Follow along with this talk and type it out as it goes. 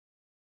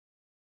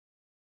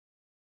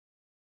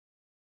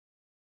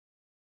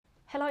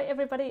Hello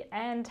everybody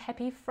and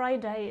happy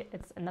Friday.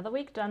 It's another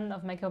week done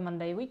of Makeover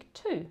Monday, week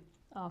 2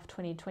 of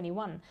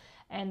 2021.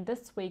 And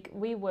this week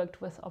we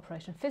worked with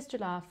Operation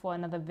Fistula for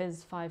another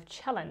Viz 5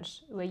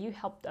 challenge where you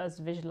helped us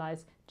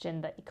visualize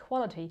gender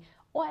equality,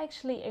 or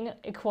actually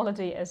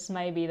inequality as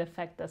may be the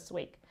fact this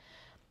week.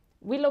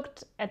 We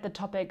looked at the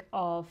topic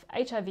of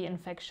HIV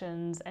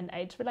infections and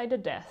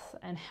AIDS-related death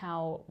and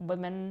how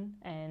women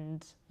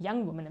and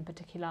young women in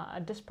particular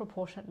are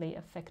disproportionately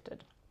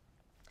affected.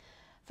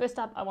 First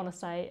up, I want to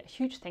say a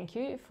huge thank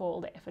you for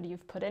all the effort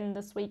you've put in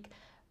this week,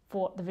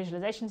 for the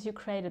visualizations you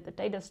created, the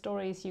data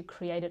stories you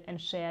created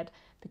and shared,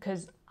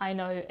 because I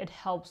know it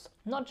helps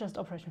not just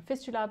Operation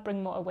Fistula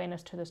bring more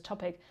awareness to this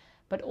topic,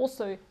 but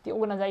also the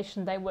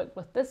organization they work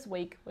with this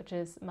week, which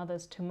is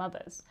Mothers to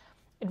Mothers.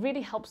 It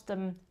really helps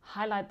them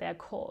highlight their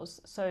cause.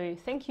 So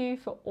thank you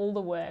for all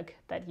the work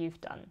that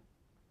you've done.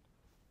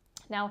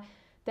 Now,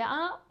 there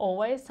are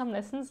always some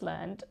lessons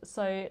learned,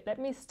 so let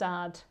me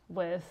start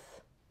with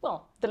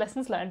the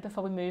lessons learned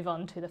before we move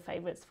on to the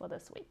favorites for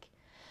this week.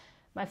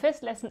 My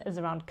first lesson is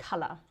around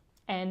color.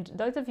 And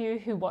those of you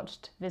who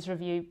watched this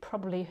review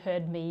probably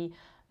heard me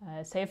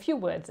say a few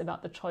words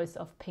about the choice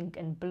of pink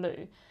and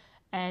blue.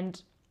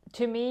 And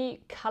to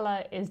me,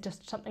 color is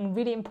just something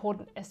really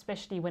important,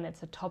 especially when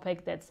it's a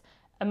topic that's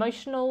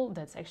emotional,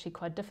 that's actually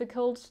quite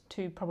difficult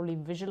to probably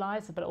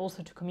visualize, but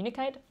also to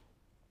communicate,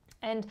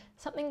 and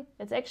something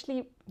that's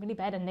actually really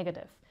bad and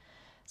negative.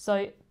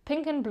 So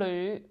pink and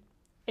blue,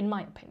 in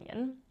my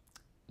opinion,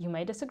 you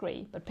may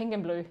disagree, but pink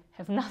and blue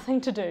have nothing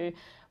to do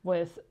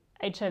with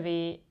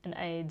HIV and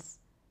AIDS,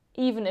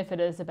 even if it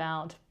is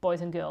about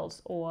boys and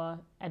girls or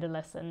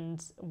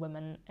adolescents,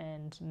 women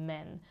and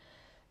men.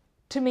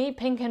 To me,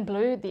 pink and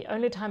blue, the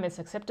only time it's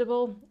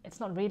acceptable,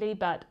 it's not really,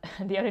 but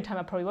the only time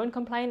I probably won't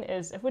complain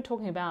is if we're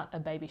talking about a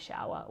baby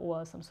shower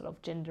or some sort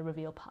of gender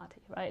reveal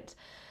party, right?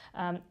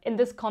 In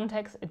this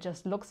context, it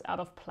just looks out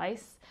of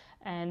place.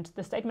 And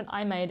the statement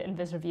I made in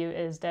this review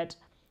is that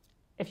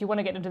if you want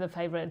to get into the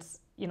favorites,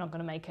 you're not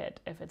going to make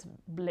it if it's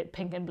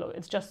pink and blue.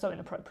 It's just so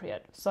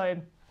inappropriate. So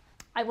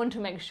I want to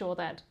make sure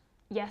that,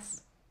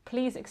 yes,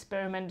 please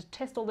experiment,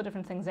 test all the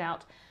different things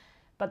out,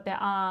 but there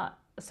are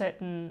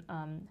certain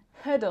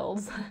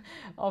hurdles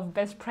of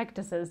best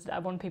practices that I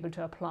want people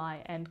to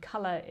apply, and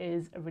color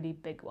is a really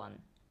big one.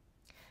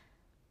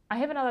 I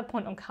have another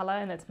point on color,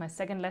 and that's my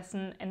second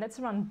lesson, and that's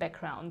around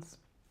backgrounds.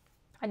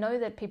 I know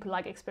that people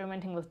like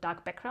experimenting with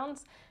dark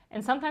backgrounds,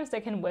 and sometimes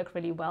they can work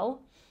really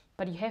well,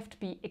 but you have to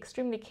be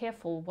extremely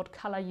careful what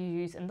color you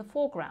use in the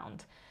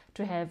foreground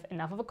to have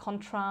enough of a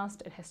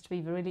contrast. It has to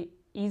be really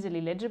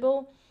easily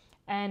legible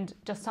and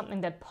just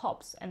something that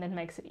pops and then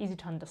makes it easy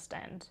to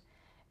understand.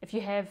 If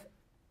you have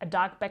a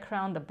dark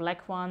background, a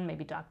black one,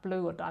 maybe dark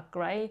blue or dark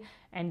gray,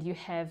 and you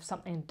have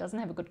something that doesn't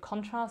have a good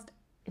contrast,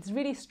 it's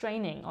really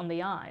straining on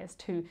the eyes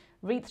to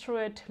read through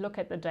it, to look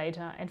at the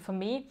data. And for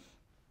me,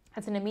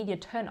 it's an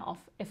immediate turn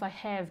off if I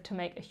have to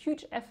make a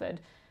huge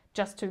effort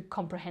just to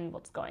comprehend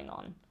what's going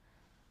on.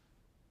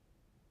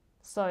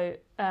 So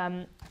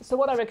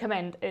what I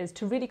recommend is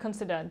to really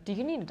consider, do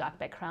you need a dark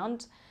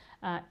background?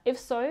 If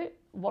so,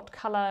 what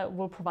color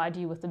will provide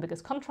you with the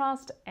biggest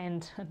contrast?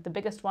 And the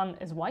biggest one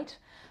is white.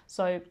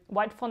 So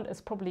white font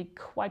is probably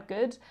quite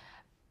good.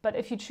 But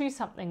if you choose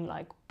something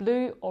like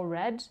blue or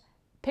red,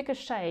 pick a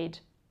shade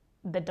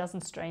that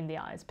doesn't strain the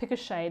eyes. Pick a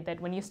shade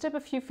that when you step a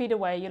few feet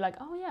away, you're like,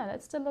 oh yeah,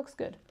 that still looks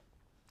good.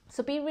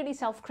 So be really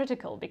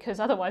self-critical, because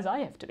otherwise I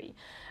have to be.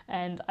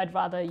 And I'd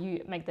rather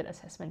you make that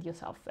assessment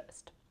yourself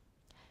first.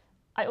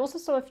 I also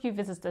saw a few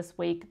vizzes this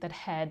week that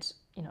had,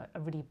 a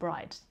really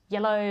bright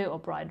yellow or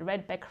bright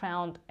red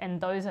background,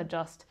 and those are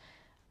just,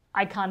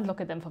 I can't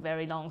look at them for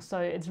very long. So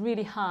it's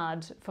really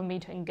hard for me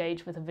to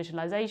engage with a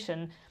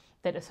visualization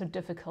that is so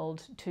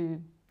difficult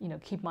to,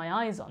 keep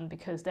my eyes on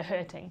because they're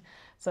hurting.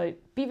 So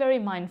be very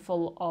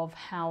mindful of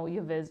how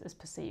your viz is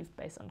perceived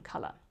based on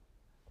color.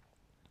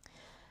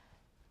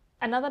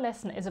 Another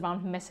lesson is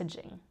around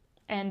messaging,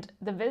 and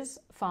the Viz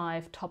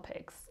 5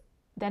 topics,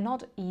 they're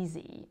not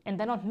easy, and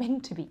they're not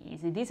meant to be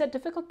easy. These are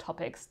difficult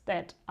topics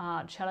that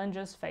are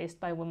challenges faced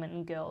by women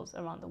and girls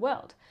around the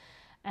world.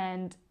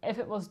 And if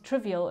it was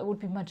trivial, it would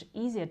be much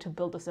easier to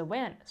build this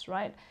awareness,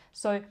 right?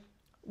 So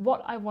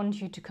what I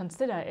want you to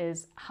consider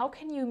is, how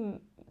can you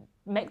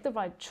make the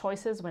right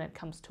choices when it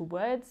comes to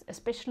words,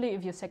 especially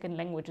if your second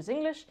language is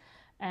English,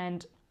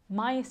 and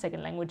my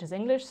second language is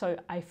English, so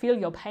I feel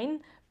your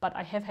pain, but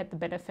I have had the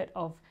benefit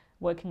of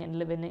working and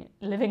living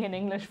in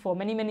English for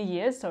many, many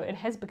years, so it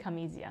has become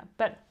easier.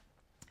 But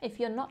if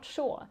you're not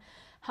sure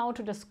how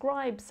to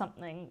describe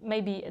something,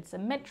 maybe it's a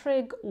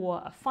metric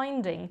or a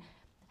finding,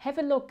 have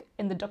a look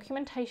in the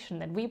documentation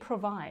that we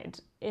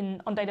provide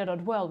on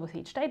data.world with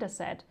each data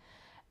set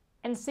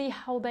and see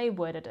how they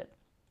worded it.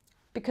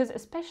 Because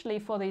especially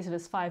for these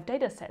Viz 5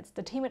 data sets,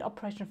 the team at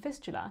Operation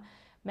Fistula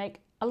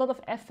make a lot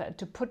of effort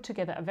to put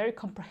together a very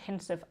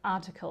comprehensive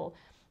article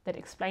that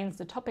explains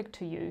the topic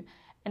to you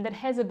and that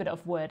has a bit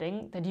of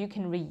wording that you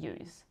can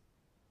reuse.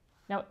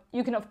 Now,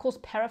 you can of course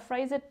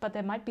paraphrase it, but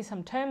there might be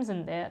some terms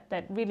in there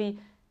that really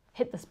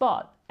hit the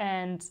spot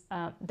and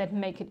that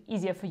make it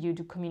easier for you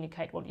to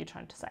communicate what you're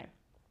trying to say.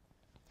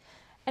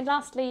 And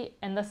lastly,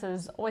 and this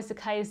is always the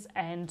case,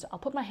 and I'll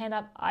put my hand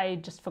up, I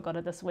just forgot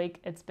it this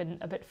week, it's been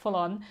a bit full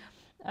on,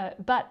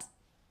 but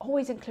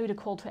always include a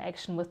call to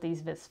action with these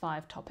Viz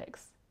 5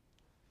 topics.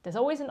 There's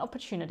always an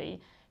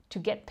opportunity to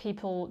get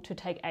people to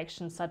take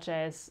action, such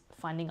as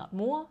finding out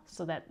more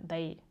so that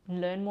they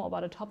learn more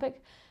about a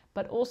topic,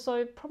 but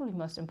also, probably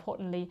most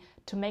importantly,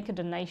 to make a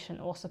donation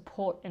or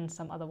support in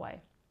some other way.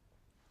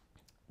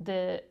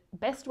 The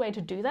best way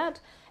to do that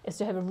is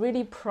to have a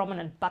really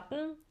prominent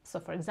button. So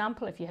for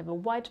example, if you have a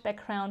white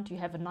background, you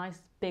have a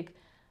nice big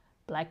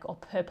black or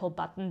purple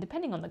button,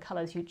 depending on the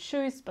colors you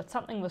choose, but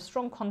something with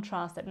strong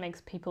contrast that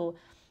makes people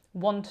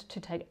want to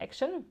take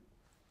action.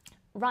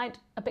 Write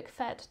a big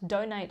fat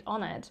donate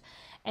on it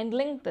and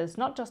link this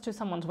not just to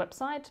someone's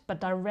website, but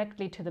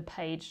directly to the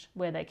page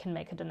where they can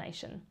make a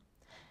donation.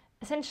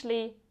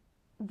 Essentially,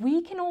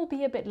 we can all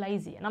be a bit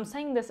lazy, and I'm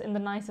saying this in the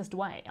nicest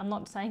way. I'm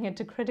not saying it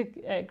to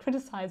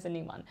criticize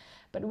anyone,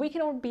 but we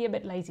can all be a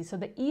bit lazy. So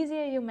the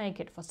easier you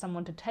make it for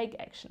someone to take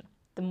action,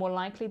 the more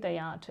likely they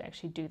are to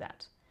actually do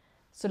that.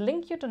 So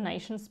link your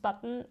donations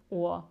button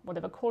or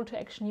whatever call to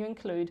action you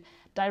include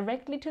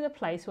directly to the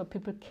place where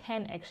people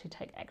can actually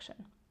take action.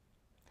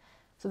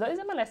 So those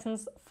are my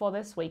lessons for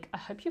this week. I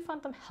hope you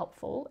found them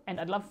helpful, and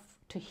I'd love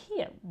to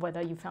hear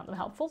whether you found them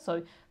helpful.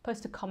 So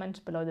post a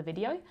comment below the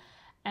video.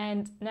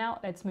 And now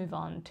let's move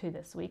on to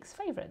this week's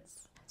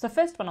favorites. So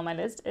first one on my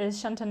list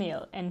is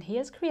Chantanil, and he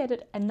has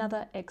created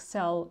another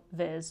Excel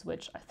viz,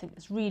 which I think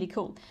is really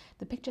cool.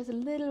 The picture is a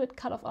little bit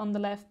cut off on the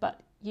left, but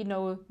you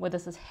know where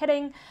this is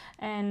heading.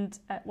 And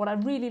what I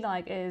really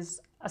like is,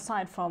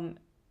 aside from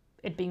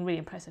it being really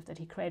impressive that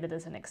he created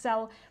this in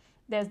Excel,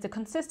 there's the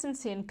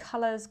consistency in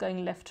colors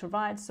going left to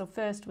right. So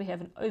first we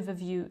have an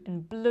overview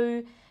in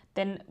blue.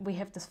 Then we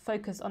have this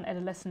focus on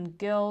adolescent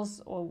girls,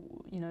 or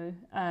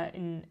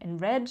in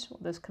red, or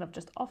this kind of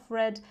just off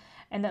red.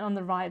 And then on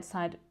the right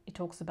side, it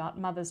talks about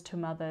mothers to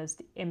mothers,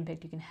 the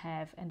impact you can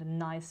have, and a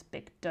nice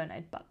big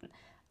donate button.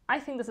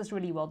 I think this is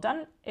really well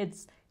done.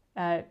 It's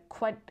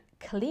quite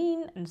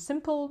clean and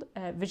simple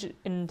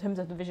in terms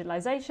of the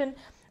visualization,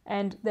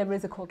 and there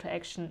is a call to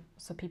action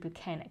so people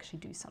can actually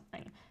do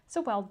something.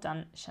 So well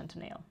done,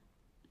 Chantanil.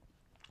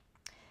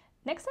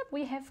 Next up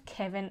we have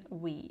Kevin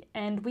Wee,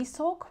 and we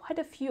saw quite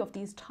a few of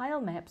these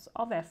tile maps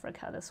of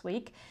Africa this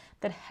week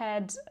that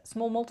had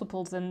small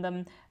multiples in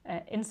them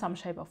in some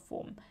shape or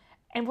form.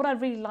 And what I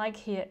really like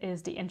here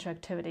is the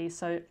interactivity,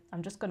 so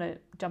I'm just going to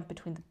jump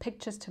between the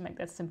pictures to make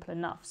that simple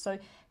enough. So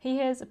he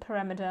has a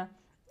parameter,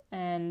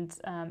 and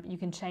you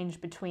can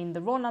change between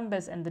the raw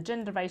numbers and the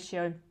gender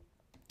ratio,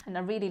 and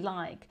I really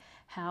like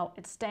how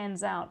it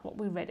stands out what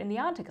we read in the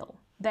article,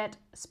 that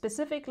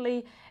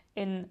specifically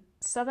in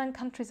southern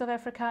countries of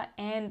Africa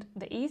and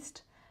the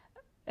Eastern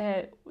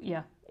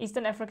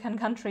African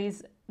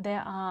countries,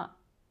 there are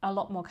a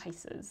lot more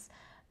cases.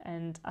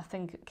 And I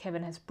think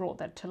Kevin has brought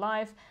that to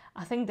life.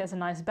 I think there's a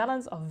nice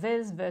balance of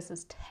viz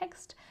versus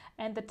text,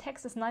 and the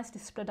text is nicely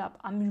split up.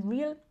 I'm a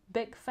real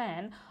big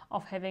fan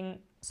of having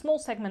small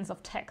segments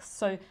of text.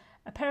 So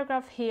a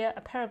paragraph here,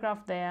 a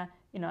paragraph there,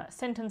 a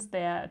sentence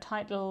there, a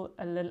title,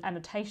 a little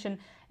annotation.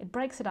 It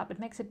breaks it up. It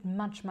makes it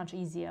much, much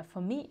easier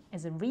for me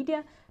as a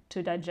reader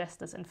to digest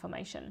this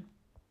information.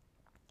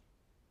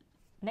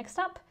 Next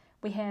up,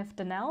 we have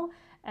Danelle,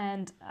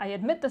 and I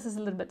admit this is a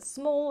little bit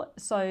small,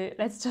 so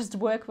let's just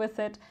work with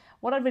it.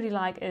 What I really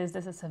like is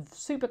this is a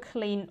super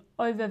clean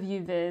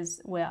overview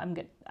viz where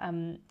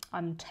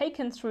I'm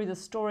taken through the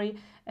story,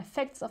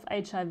 effects of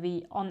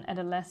HIV on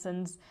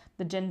adolescents,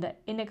 the gender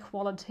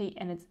inequality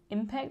and its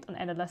impact on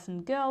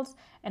adolescent girls,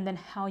 and then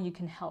how you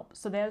can help.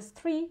 So there's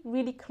 3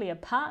 really clear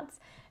parts.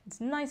 It's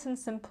nice and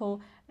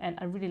simple, and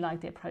I really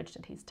like the approach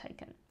that he's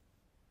taken.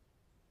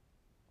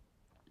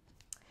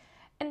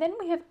 And then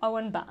we have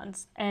Owen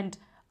Barnes, and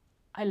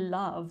I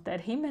love that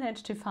he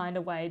managed to find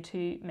a way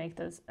to make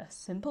this a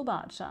simple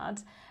bar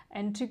chart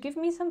and to give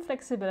me some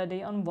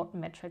flexibility on what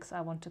metrics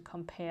I want to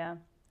compare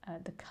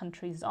the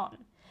countries on.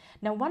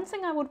 Now, one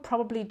thing I would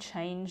probably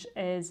change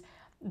is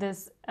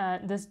this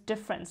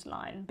difference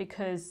line,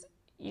 because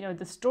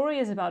the story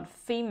is about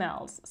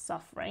females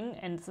suffering,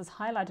 and this is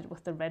highlighted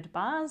with the red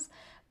bars,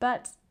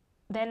 but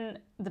then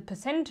the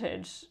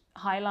percentage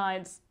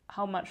highlights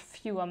how much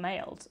fewer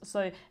males.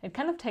 So it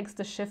kind of takes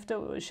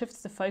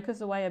shifts the focus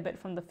away a bit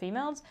from the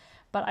females,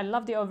 but I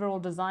love the overall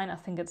design. I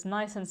think it's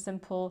nice and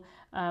simple,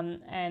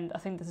 and I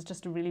think this is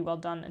just really well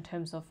done in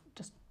terms of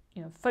just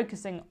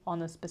focusing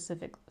on a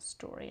specific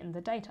story in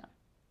the data.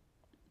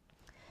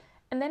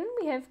 And then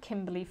we have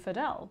Kimberly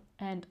Fidel,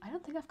 and I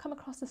don't think I've come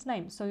across this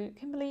name. So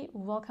Kimberly,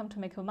 welcome to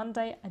Makeover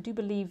Monday. I do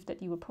believe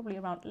that you were probably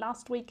around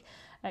last week.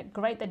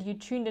 Great that you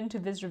tuned into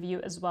Viz Review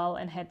as well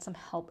and had some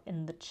help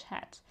in the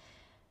chat.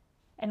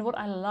 And what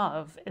I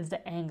love is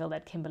the angle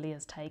that Kimberly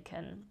has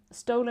taken.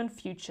 Stolen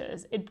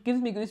futures. It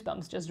gives me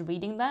goosebumps just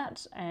reading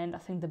that. And I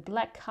think the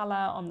black color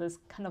on this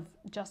kind of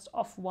just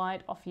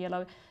off-white,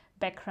 off-yellow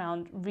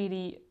background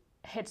really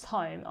hits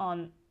home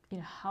on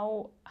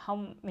how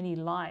many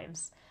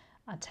lives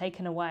are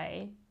taken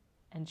away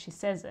and she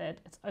says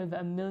it's over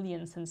 1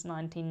 million since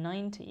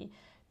 1990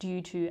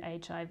 due to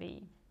HIV.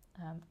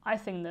 I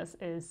think this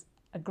is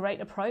a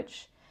great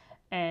approach,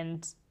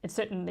 and it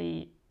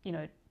certainly,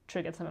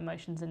 triggered some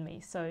emotions in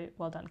me. So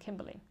well done,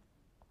 Kimberly.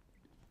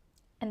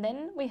 And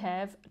then we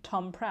have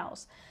Tom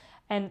Prowse.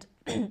 And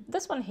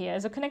this one here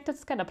is a connected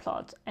scatter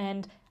plot.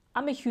 And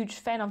I'm a huge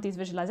fan of these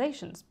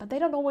visualizations, but they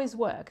don't always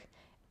work.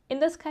 In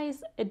this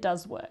case, it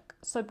does work.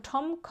 So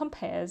Tom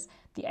compares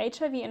the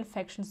HIV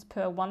infections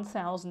per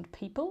 1,000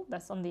 people,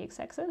 that's on the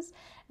x-axis,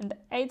 and the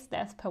AIDS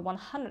deaths per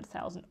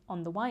 100,000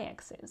 on the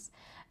y-axis.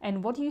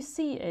 And what you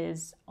see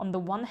is, on the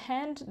one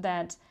hand,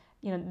 that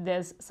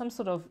there's some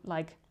sort of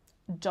like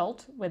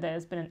jolt where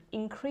there's been an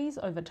increase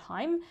over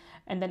time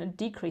and then a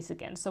decrease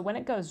again. So when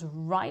it goes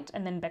right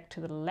and then back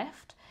to the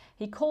left,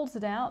 he calls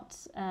it out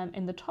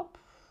in the top,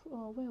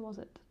 where was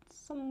it?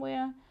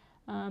 Somewhere.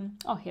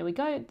 Here we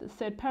go, the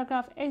third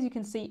paragraph. As you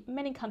can see,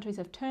 many countries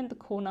have turned the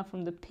corner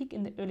from the peak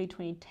in the early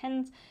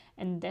 2010s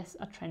and deaths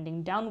are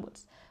trending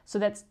downwards. So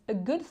that's a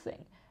good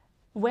thing.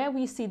 Where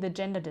we see the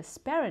gender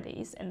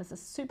disparities, and this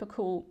is super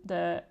cool,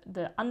 the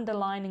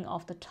underlining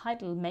of the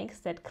title makes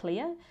that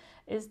clear,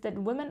 is that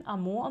women are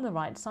more on the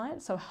right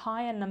side, so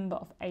higher number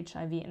of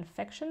HIV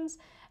infections,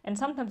 and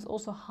sometimes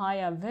also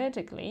higher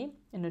vertically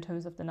in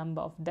terms of the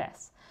number of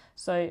deaths.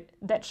 So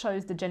that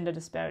shows the gender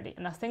disparity,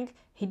 and I think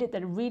he did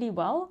that really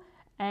well,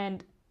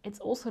 and it's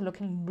also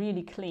looking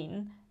really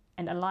clean,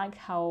 and I like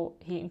how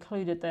he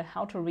included the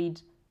how to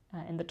read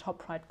in the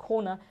top right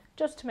corner,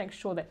 just to make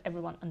sure that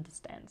everyone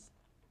understands.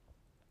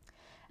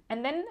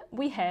 And then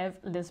we have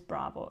Liz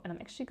Bravo, and I'm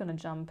actually going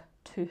to jump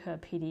to her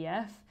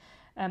PDF.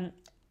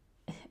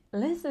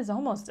 Liz is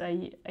almost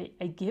a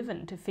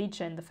given to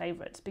feature in the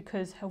favorites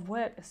because her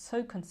work is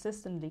so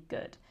consistently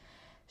good.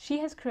 She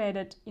has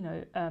created,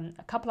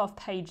 a couple of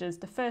pages.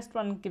 The first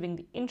one giving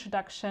the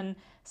introduction,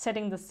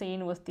 setting the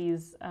scene with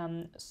these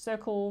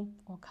circle,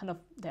 or kind of,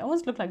 they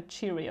almost look like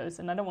Cheerios,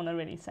 and I don't want to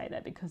really say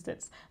that because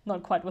that's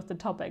not quite with the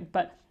topic,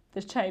 but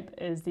the shape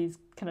is these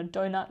kind of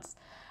donuts.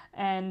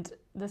 And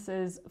this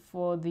is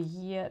for the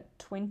year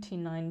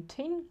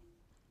 2019.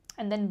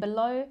 And then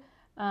below,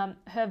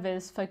 her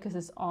viz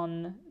focuses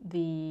on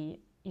the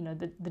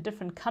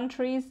different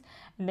countries,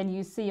 and then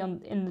you see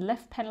in the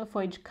left panel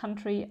for each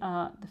country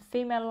are the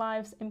female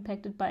lives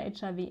impacted by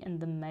HIV and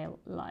the male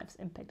lives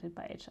impacted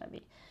by HIV.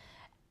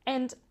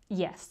 And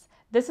yes,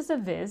 this is a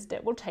viz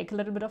that will take a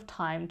little bit of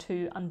time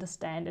to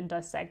understand and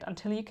dissect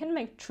until you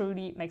can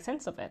truly make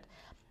sense of it.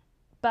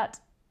 But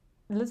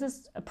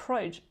Liz's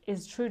approach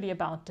is truly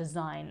about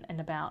design and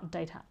about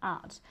data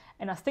art,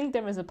 and I think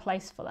there is a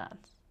place for that.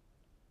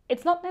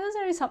 It's not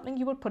necessarily something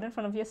you would put in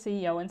front of your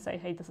CEO and say,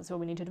 hey, this is where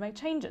we need to make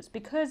changes,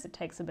 because it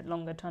takes a bit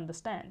longer to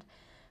understand.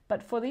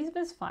 But for these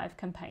Viz 5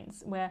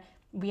 campaigns, where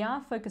we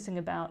are focusing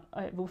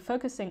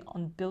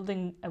on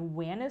building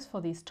awareness for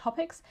these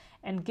topics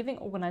and giving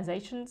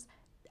organizations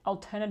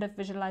alternative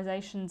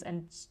visualizations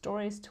and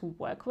stories to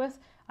work with,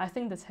 I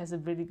think this has a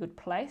really good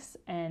place,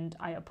 and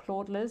I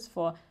applaud Liz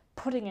for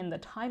putting in the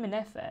time and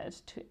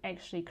effort to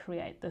actually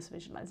create this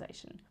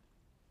visualization.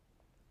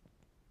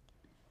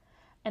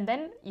 And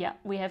then,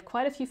 we have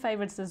quite a few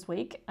favorites this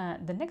week.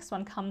 The next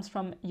one comes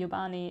from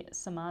Yobani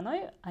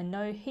Samano. I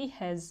know he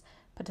has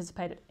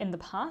participated in the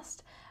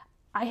past.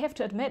 I have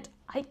to admit,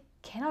 I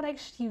cannot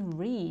actually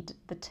read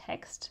the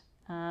text,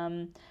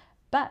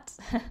 but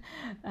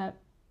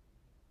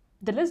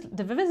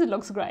the visit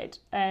looks great.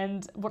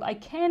 And what I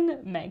can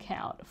make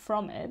out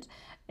from it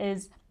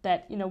is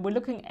that, we're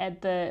looking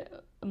at the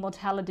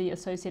mortality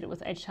associated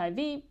with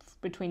HIV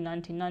between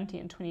 1990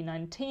 and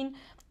 2019.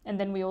 And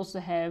then we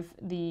also have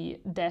the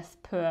death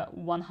per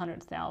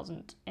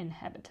 100,000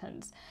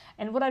 inhabitants.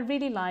 And what I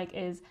really like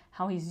is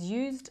how he's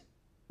used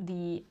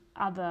the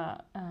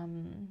other,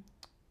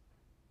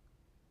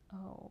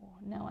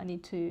 now I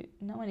need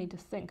to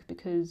think,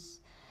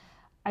 because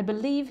I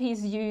believe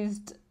he's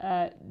used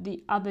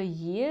the other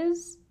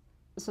years.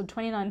 So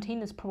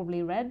 2019 is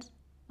probably red,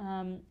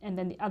 and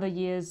then the other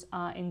years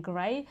are in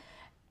gray.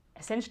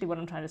 Essentially what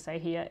I'm trying to say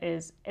here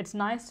is it's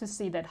nice to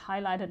see that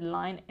highlighted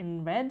line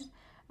in red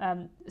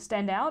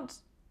stand out,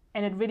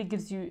 and it really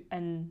gives you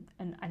an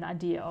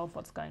idea of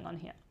what's going on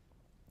here.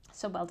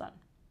 So well done.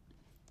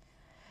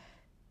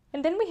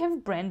 And then we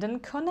have Brandon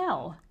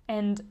Cornell,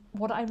 and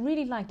what I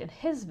really liked in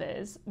his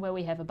viz, where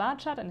we have a bar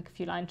chart and a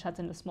few line charts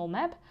in a small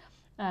map,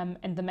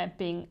 and the map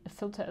being a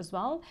filter as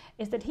well,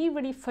 is that he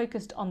really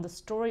focused on the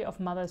story of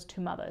mothers to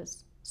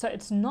mothers. So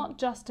it's not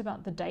just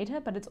about the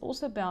data, but it's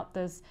also about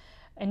this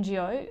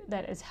NGO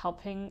that is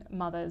helping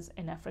mothers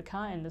in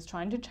Africa and is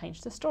trying to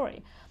change the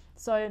story.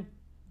 So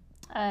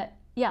I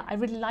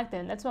really like that,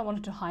 and that's why I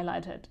wanted to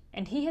highlight it.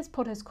 And he has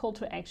put his call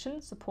to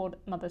action, support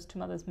Mothers to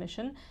Mothers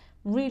mission,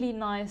 really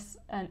nice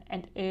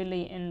and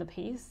early in the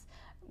piece,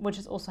 which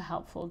is also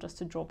helpful just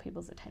to draw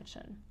people's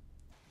attention.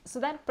 So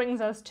that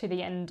brings us to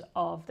the end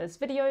of this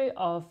video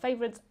of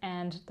favorites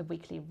and the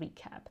weekly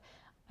recap.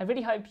 I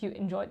really hope you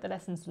enjoyed the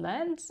lessons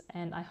learned,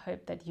 and I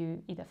hope that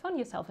you either found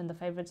yourself in the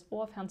favorites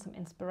or found some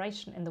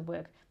inspiration in the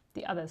work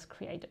the others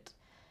created.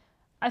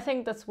 I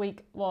think this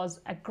week was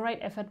a great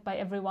effort by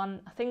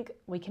everyone. I think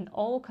we can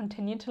all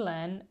continue to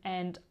learn,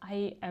 and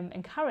I am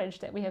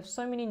encouraged that we have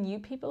so many new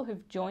people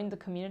who've joined the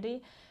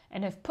community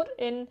and have put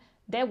in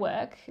their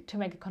work to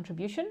make a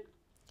contribution.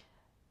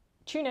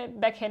 Tune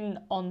it back in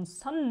on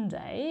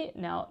Sunday.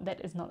 Now,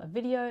 that is not a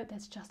video,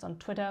 that's just on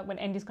Twitter, when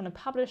Andy's going to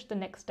publish the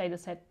next data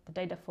set, the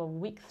data for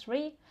week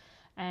 3.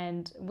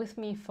 And with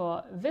me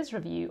for Viz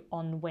Review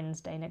on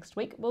Wednesday next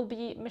week will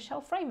be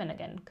Michelle Freeman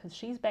again, because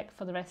she's back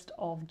for the rest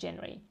of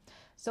January.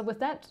 So with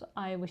that,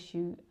 I wish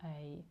you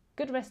a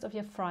good rest of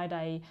your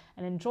Friday,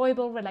 an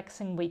enjoyable,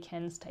 relaxing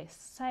weekend. Stay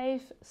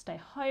safe, stay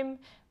home,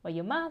 wear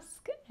your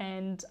mask,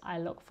 and I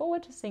look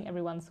forward to seeing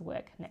everyone's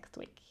work next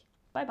week.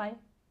 Bye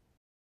bye.